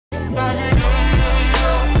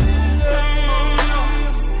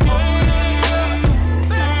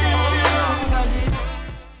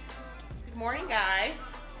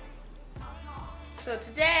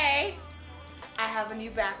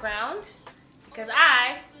because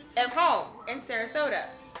I am home in Sarasota.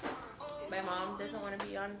 My mom doesn't want to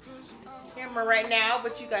be on camera right now,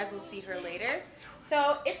 but you guys will see her later.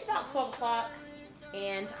 So it's about 12 o'clock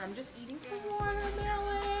and I'm just eating some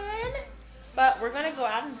watermelon. But we're going to go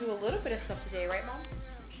out and do a little bit of stuff today, right, Mom?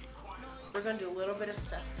 We're going to do a little bit of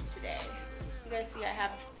stuff today. You guys see I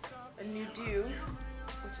have a new do,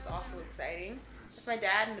 which is also exciting. That's my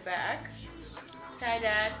dad in the back. Hi,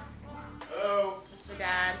 Dad. Oh. That's my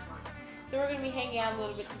dad. So we're going to be hanging out a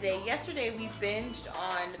little bit today. Yesterday we binged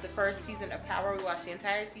on the first season of Power. We watched the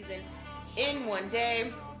entire season in one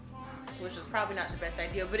day, which was probably not the best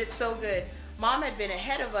idea, but it's so good. Mom had been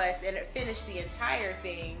ahead of us and it finished the entire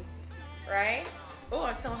thing, right? Oh,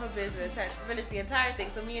 I'm telling her business. Has finished the entire thing,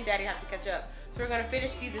 so me and Daddy have to catch up. So we're going to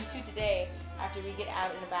finish season 2 today after we get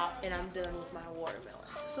out and about, and I'm done with my watermelon.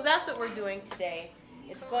 So that's what we're doing today.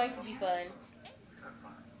 It's going to be fun.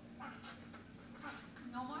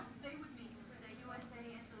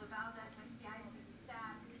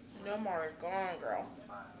 No more is gone, girl.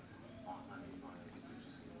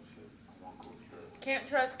 Can't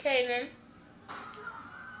trust Kaden.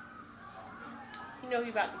 You know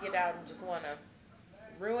he's about to get out and just want to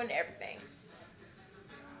ruin everything.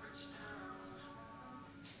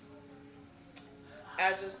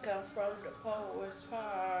 I just come from the poet's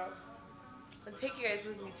heart. I'll take you guys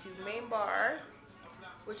with me to Main Bar,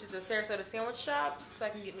 which is a Sarasota sandwich shop, so I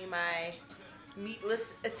can get me my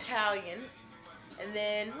meatless Italian. And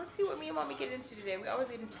then let's see what me and Mommy get into today. We always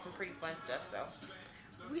get into some pretty fun stuff, so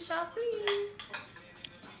we shall see.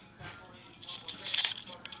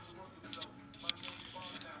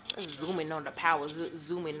 Zooming on the power,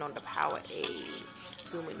 zooming on the power, ayy.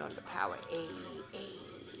 Zooming on the power, ayy, ayy.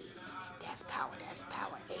 That's power,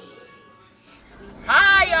 ayy.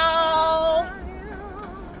 Hi, y'all.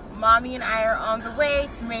 Mommy and I are on the way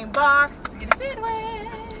to Main Bar to get a sandwich.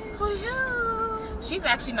 Oh, yeah. She's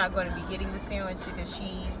actually not going to be getting the sandwich because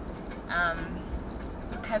she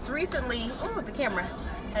has recently, the camera,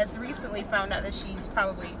 has recently found out that she's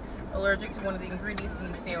probably allergic to one of the ingredients in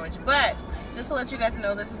the sandwich. But just to let you guys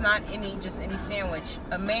know, this is not just any sandwich.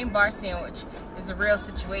 A Main Bar sandwich is a real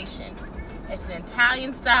situation. It's an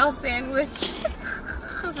Italian style sandwich.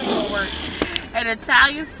 How's it gonna work? An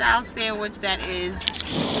Italian style sandwich that is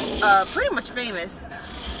pretty much famous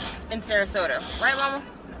in Sarasota. Right, Mama?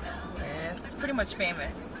 It's pretty much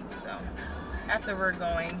famous. So that's where we're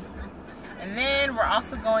going. And then we're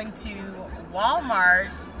also going to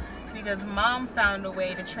Walmart because Mom found a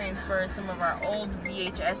way to transfer some of our old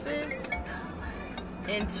VHSs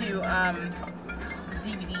into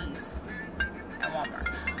DVDs at Walmart.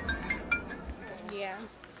 Yeah.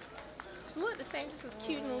 She looked the same, just as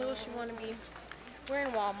cute and little as she wanted to be. We're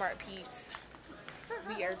in Walmart, peeps.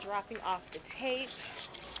 We are dropping off the tape.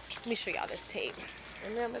 Let me show y'all this tape.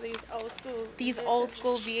 Remember these old school? These old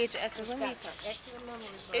school VHSs.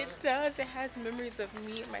 It does. It has memories of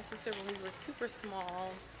me and my sister when we were super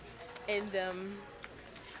small. And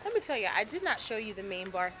let me tell you, I did not show you the Main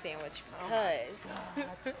Bar sandwich because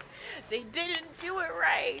they didn't do it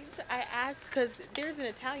right. I asked, because there's an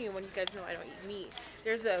Italian one, you guys know I don't eat meat.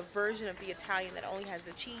 There's a version of the Italian that only has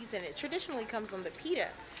the cheese and it traditionally comes on the pita.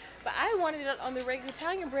 But I wanted it on the regular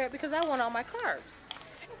Italian bread because I want all my carbs.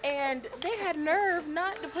 And they had nerve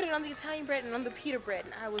not to put it on the Italian bread and on the pita bread,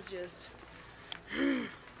 and I was just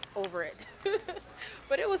over it.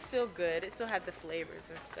 But it was still good. It still had the flavors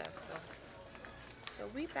and stuff. So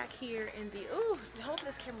we back here in the holding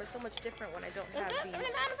this camera is so much different when I don't have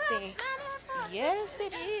the thing. Yes,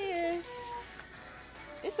 it is.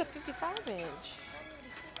 It's a 55-inch.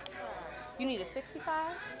 You need a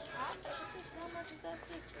 65?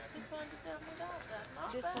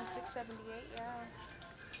 This one's $678, yeah.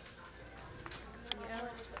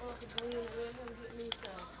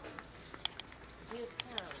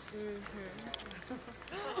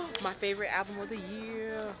 My favorite album of the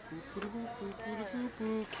year.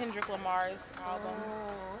 Kendrick Lamar's album.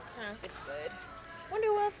 Oh, okay. It's good. Wonder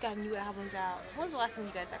who else got new albums out. When's the last time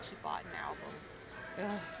you guys actually bought an album?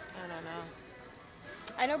 I don't know.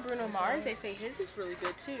 I know Bruno Mars. They say his is really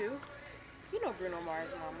good too. You know Bruno Mars,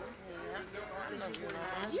 Mama. Yeah. I know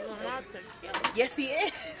Bruno Mars can kill it. Yes, he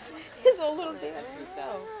is. He's a little dance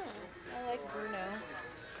himself. I like Bruno.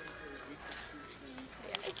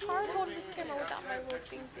 Yeah, it's hard holding this camera without my little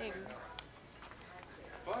thing.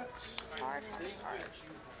 Hard.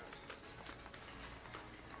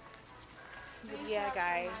 But yeah,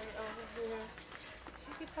 guys.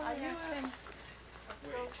 You could probably ask him.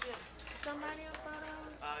 Somebody up on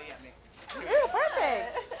Yeah, me. Ooh,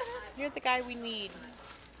 perfect. You're the guy we need.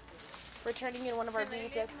 We're turning in one of our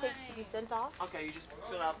VHS tapes to be sent off. Okay, you just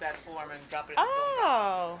fill out that form and drop it in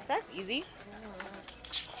Oh, that's easy.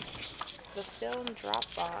 The film drop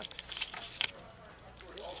box.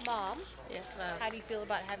 Mom, Yes, love. how do you feel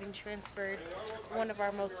about having transferred one of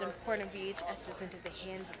our most important VHSs into the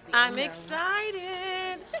hands of the I'm unknown?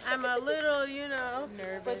 excited. I'm a little,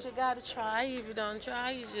 Nervous. but you gotta try. If you don't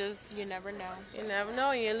try, you never know. You never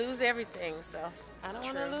know. You lose everything. So I don't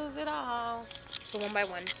want to True. lose it all. So one by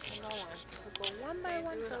one. One by one. We'll go one by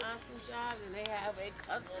one. They do an folks. awesome job, and they have a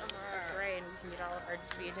customer. That's right, and we can get all of our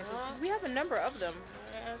VHSs because we have a number of them.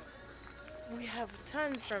 Yes. We have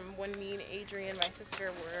tons from when me and Adrian, my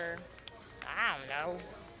sister, were, I don't know.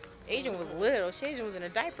 Adrian was little. Adrian was in a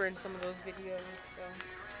diaper in some of those videos. So.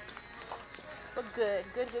 But good.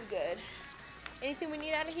 Anything we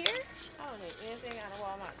need out of here? I don't need anything out of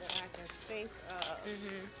Walmart that I can think of.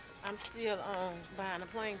 I'm still buying a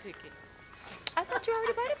plane ticket. I thought you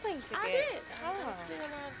already bought a plane ticket. I did. Oh. I'm still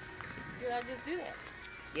did I just do that?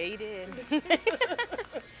 Yeah, you did.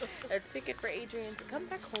 A ticket for Adrian to come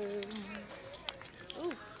back home. Ooh,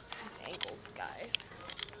 these angles, guys.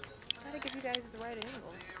 Gotta give you guys the right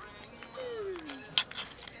angles.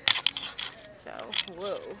 So,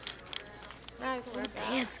 whoa. Nice We're workout.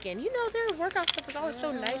 dancing. You know, their workout stuff is always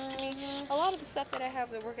so nice to me. A lot of the stuff that I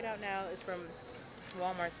have that working out now is from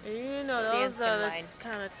Walmart's. You know, those Dancing are the line.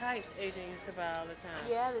 kind of tight Adrian used to buy all the time.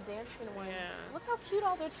 Yeah, the dancing ones. Yeah. Look how cute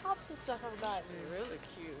all their tops and stuff have gotten. Really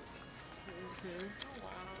cute. Oh, wow.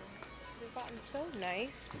 They've gotten so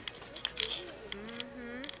nice.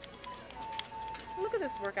 Look at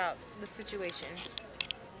this workout, the situation.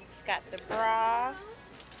 It's got the bra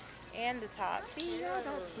and the top. See, you know,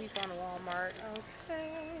 don't sleep on Walmart.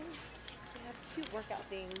 Okay. They have cute workout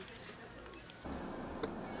things.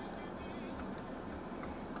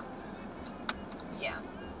 Yeah.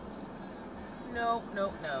 No.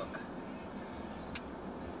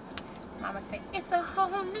 Mama said, it's a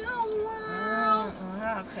whole new world.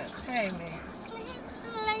 Okay, pay me. Sweet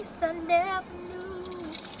place I never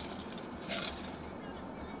knew.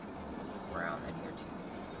 Brown in here too.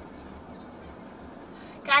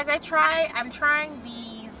 Guys, I'm trying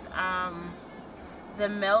these, the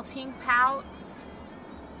melting pouts.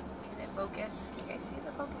 Can it focus? Can you guys see? Is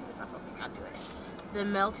it focusing? It's not focusing. I'll do it. The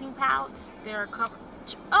melting pouts, they're a couple.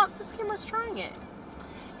 Oh, this camera's trying it.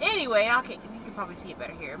 Anyway, okay, you can probably see it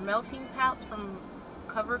better here. Melting pouts from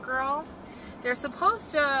CoverGirl. They're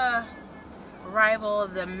supposed to rival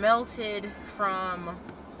the melted from.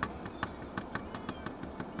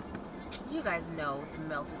 You guys know the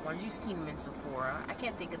melted ones. You've seen them in Sephora. I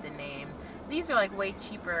can't think of the name. These are like way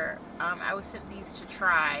cheaper. I was sent these to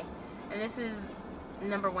try, and this is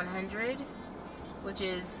number 100, which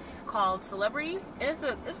is called Celebrity, and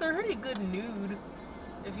it's a really good nude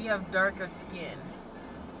if you have darker skin.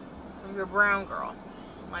 If you're a brown girl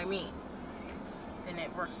like me, then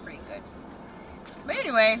it works pretty good. But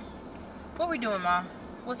anyway, what we doing, Ma?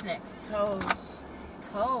 What's next? Toes.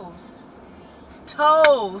 Toes.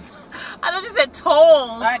 Toes. I thought you said toes.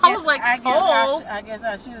 I was like, toes. I guess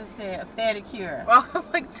I should have said a pedicure. Well, I'm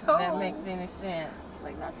like, toes. That makes any sense.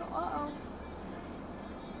 Like, not the, uh-oh.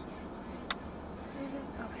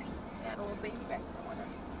 Okay. Got a little baby back there.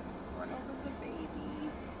 Run over the baby.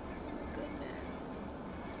 Oh my goodness.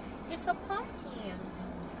 It's a pumpkin.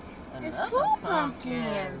 It's Another two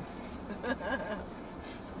pumpkin. pumpkins.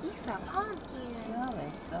 It's a pumpkin. Y'all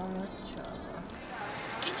in so much trouble.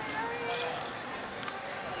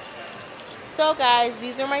 So guys,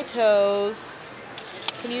 these are my toes.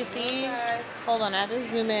 Can you see? Hold on, I have to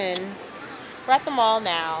zoom in. We're at the mall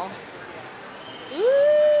now. Woo!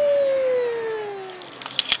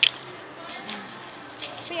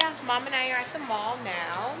 So yeah, Mom and I are at the mall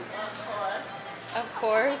now. Of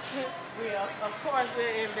course. Of course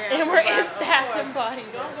we're in Bath And we're in Body. Bath and Body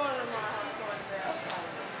Don't Works. go to the mall. Go to Bath Body.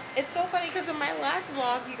 It's so funny because in my last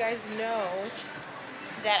vlog, you guys know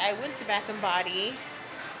that I went to Bath and Body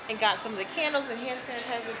and got some of the candles and hand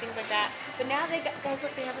sanitizer and things like that. But now they got, guys,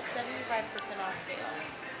 look, they have a 75% off sale.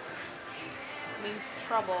 Means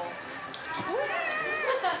trouble.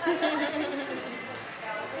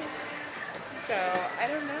 So I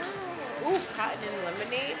don't know. Ooh, cotton and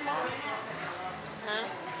lemonade, Mom. Huh?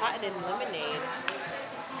 Cotton and lemonade.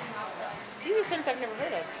 These are scents I've never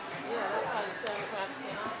heard of. Yeah, that's probably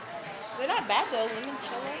 75%. They're not bad though.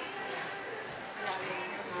 Limoncello.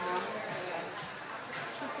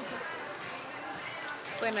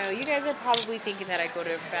 But no, you guys are probably thinking that I go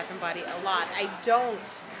to Bath and Body a lot. I don't.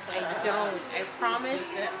 I promise.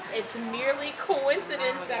 It's merely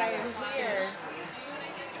coincidence that I am here.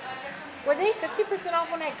 Were they 50%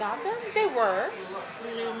 off when I got them? They were.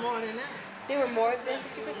 A little more than that. They were more than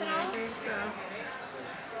 50% I off? think so.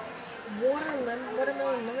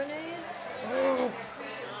 Watermelon lemonade? Oh.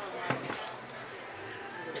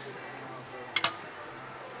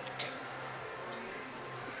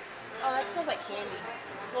 Oh, that smells like candy. It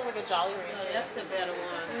smells like a Jolly Rancher. Oh, that's the better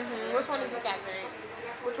one. Which one is you got?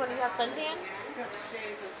 Which one do you have? Suntan?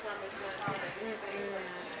 Shades of summer sun.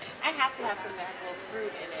 I have to have something that has a little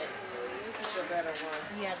fruit in it. This is the better one.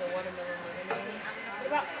 Yeah, the watermelon lemonade. What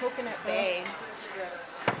about Coconut Bay?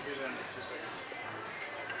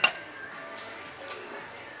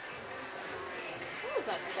 What was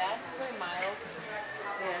that, Dad? It's very mild.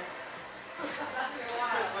 Yeah.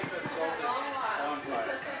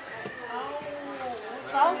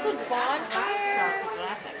 Salted bonfire? Salted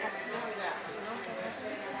black. I smell that.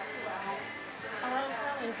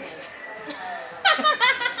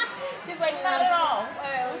 She's like, not at all.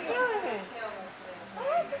 It's good.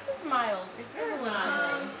 Oh, this is mild. It's very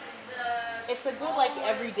mild. It's a good, like,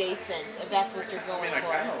 everyday scent, if that's what you're going I mean, I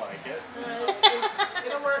for. kind of like it.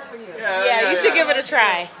 It'll work for you. Yeah, you should give it a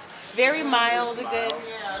try. Very mild, good. Yeah,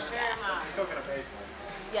 very mild. It's coconut based.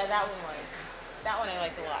 Yeah, that one was. That one I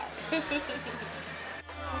liked a lot.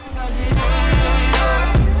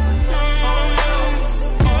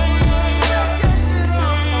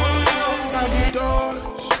 Doors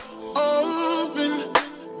open,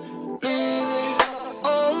 leave it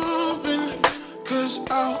open, 'cause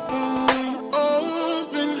out in the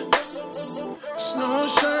open, it's no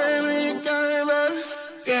shame in your game, baby.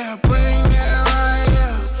 Yeah, bring it right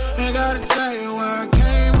here. Ain't gotta tell you where I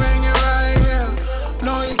came, bring it right here.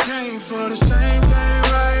 No, you came for the same thing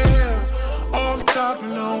right here. Off top, you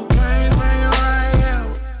know, can't bring it right here.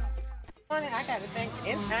 I gotta think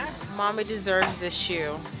 10 times. Mommy deserves this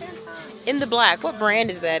shoe. In the black. What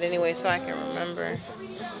brand is that anyway, so I can remember? This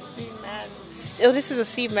is Steve Madden. Oh, this is a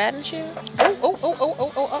Steve Madden shoe? Oh.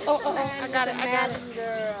 I got it.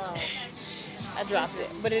 Girl. I dropped it.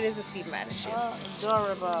 But it is a Steve Madden shoe. Oh,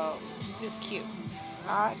 adorable. It's cute.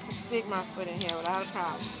 I can stick my foot in here without a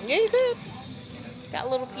problem. Yeah, you could. Got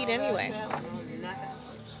little feet anyway.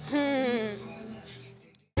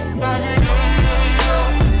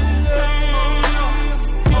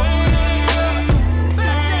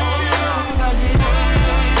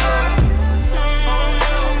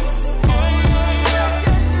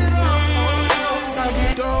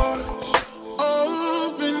 Doors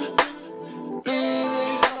open, leave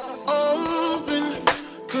it open,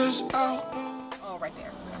 'cause out. Oh, right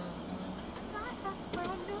there.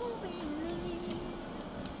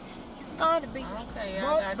 It's gotta be. Okay,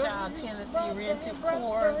 y'all got y'all Tennessee rented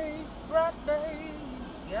poor.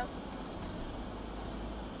 Yep.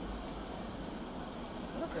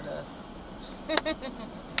 Look at us.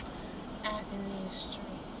 Out in these streets.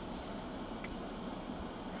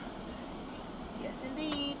 Yes,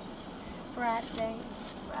 indeed. Bright day.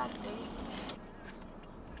 Bright day.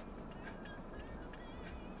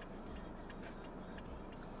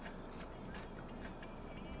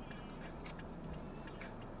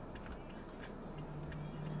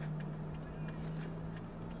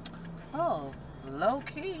 Oh, low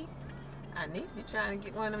key. I need to be trying to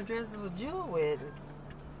get one of them dresses with Jewel wedding.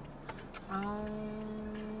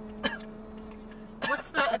 What's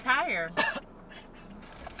the attire?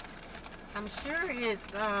 I'm sure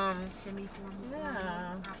it's Semi-formal.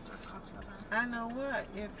 yeah. After cocktail time. I know what.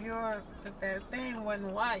 If that thing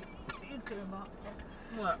wasn't white, you could have bought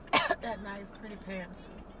What? that nice pretty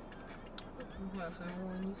pantsuit.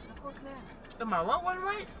 Am I what one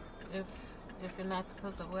right? If you're not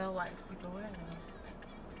supposed to wear white to people wearing it.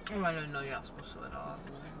 Oh, I didn't know y'all supposed to at all.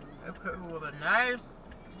 If it would have been nice.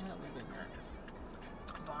 That would be nice.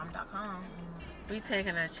 Bomb.com. We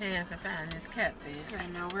taking a chance to find this catfish. I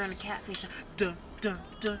know, we're on a catfish. Dun, dun,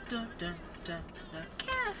 dun, dun, dun, dun, dun.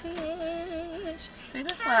 Catfish. See,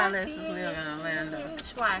 that's why Alexis live in Orlando.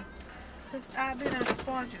 Why? Because I've been on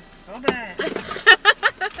sponges so bad.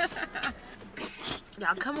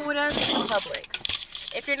 Y'all coming with us to Publix.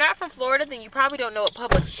 If you're not from Florida, then you probably don't know what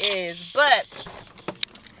Publix is, but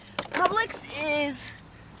Publix is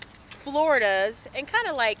Florida's and kind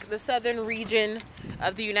of like the southern region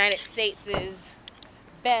of the United States'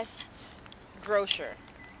 best grocer.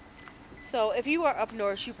 So if you are up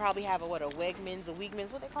north, you probably have a Wegmans,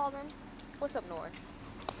 what they call them? What's up north?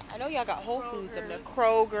 I know y'all got Whole Foods up there,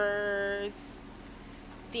 Kroger's,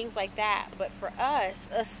 things like that. But for us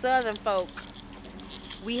southern folk,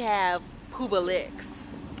 we have Publix.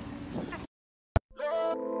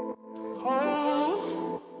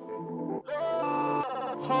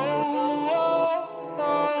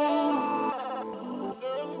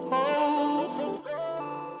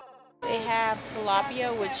 They have have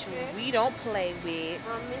tilapia, which we don't play with.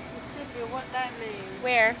 From Mississippi, what that means?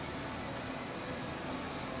 Where?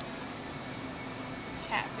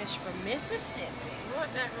 Catfish from Mississippi. What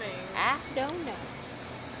that means? I don't know.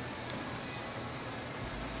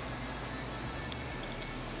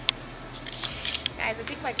 Guys, I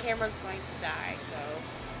think my camera's going to die, so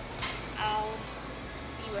I'll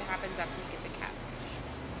see what happens after we get the catfish.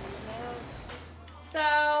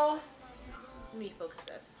 So, let me focus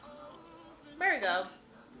this. There we go.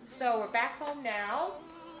 So we're back home now.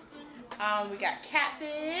 We got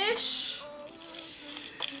catfish.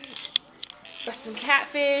 Got some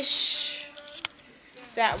catfish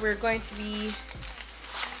that we're going to be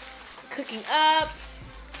cooking up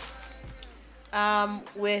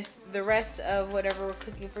with the rest of whatever we're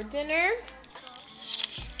cooking for dinner.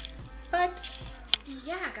 But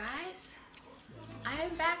yeah, guys,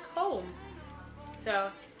 I'm back home.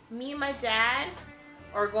 So me and my dad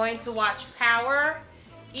are going to watch Power,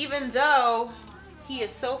 even though he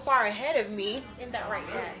is so far ahead of me. Isn't that right,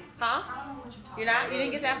 Dad? Huh? You're not? You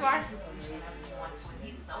didn't get that far?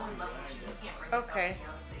 Okay.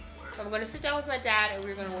 So I'm going to sit down with my dad and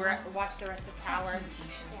we're going to watch the rest of Power.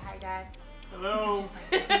 Say hi, Dad. Hello.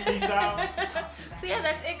 Peace out. So yeah,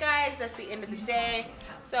 that's it, guys. That's the end of the day.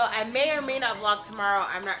 So I may or may not vlog tomorrow.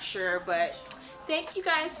 I'm not sure, but thank you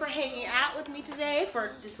guys for hanging out with me today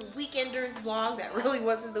for this weekenders vlog that really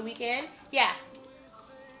wasn't the weekend. Yeah.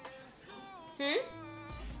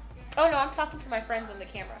 Oh no, I'm talking to my friends on the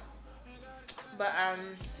camera. But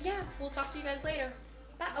yeah, we'll talk to you guys later.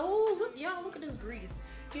 Bye. Oh, look, y'all, look at this grease.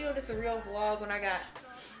 You know this is a real vlog when I got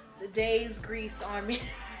the day's grease on me.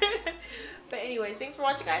 But anyways, thanks for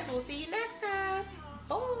watching, guys. We'll see you next time.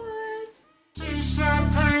 Bye. Taste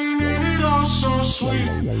that pain and it all so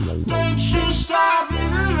sweet. Don't you stop,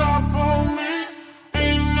 it up on me.